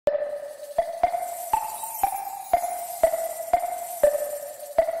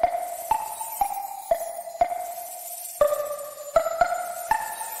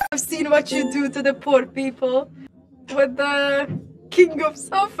what you do to the poor people with the king of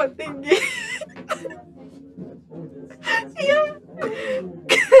sofa thingy. Yeah.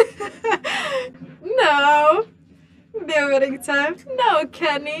 No. The winning time. No,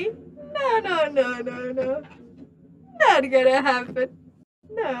 Kenny. No, no, no, no, no. Not gonna happen.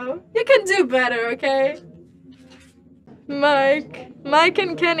 No. You can do better, okay? Mike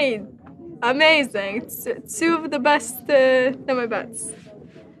and Kenny. Amazing. Two of the best, no, my bets.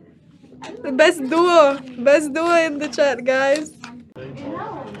 The best duo. Best duo in the chat, guys.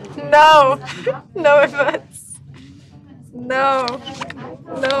 No. No bets. No.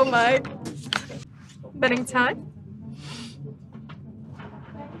 No, Mike. Betting time?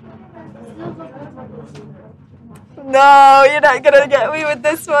 No, you're not gonna get me with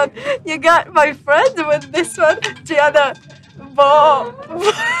this one. You got my friend with this one. Gianna.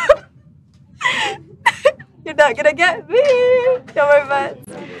 You're not gonna get me. No more bets.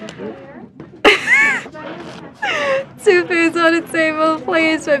 2 foods on the table,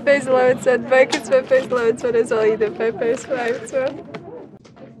 please. 5 pays 11 cents. Buckets 5 pays 11 cents as well. Either 5 pays 5 cents.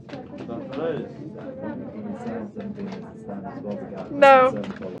 No.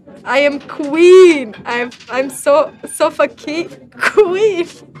 I am queen. I'm so fucking queen.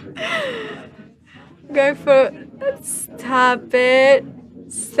 Going for stop it.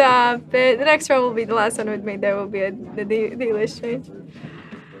 Stop it. The next round will be the last one with me. There will be the deal exchange.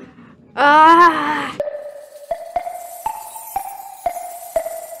 Ah.